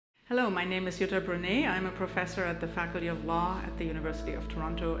Hello, my name is Jutta Brunnée. I'm a professor at the Faculty of Law at the University of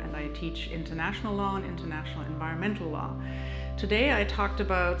Toronto, and I teach international law and international environmental law. Today I talked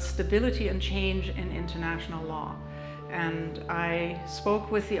about stability and change in international law, and I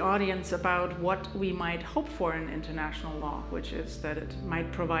spoke with the audience about what we might hope for in international law, which is that it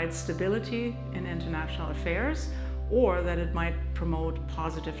might provide stability in international affairs, or that it might promote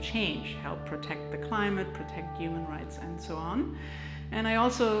positive change, help protect the climate, protect human rights, and so on. And I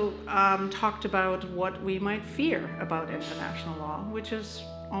also talked about what we might fear about international law, which is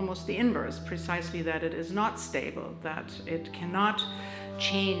almost the inverse, precisely that it is not stable, that it cannot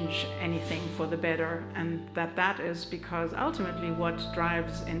change anything for the better, and that is because ultimately what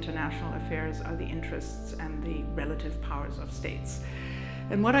drives international affairs are the interests and the relative powers of states.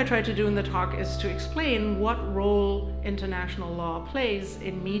 And what I try to do in the talk is to explain what role international law plays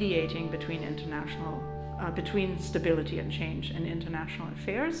in mediating between stability and change in international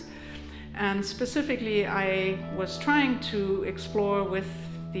affairs. And specifically, I was trying to explore with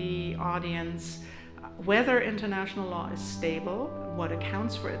the audience whether international law is stable, what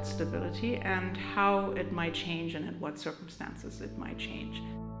accounts for its stability, and how it might change and in what circumstances it might change.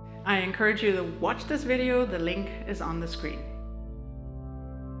 I encourage you to watch this video. The link is on the screen.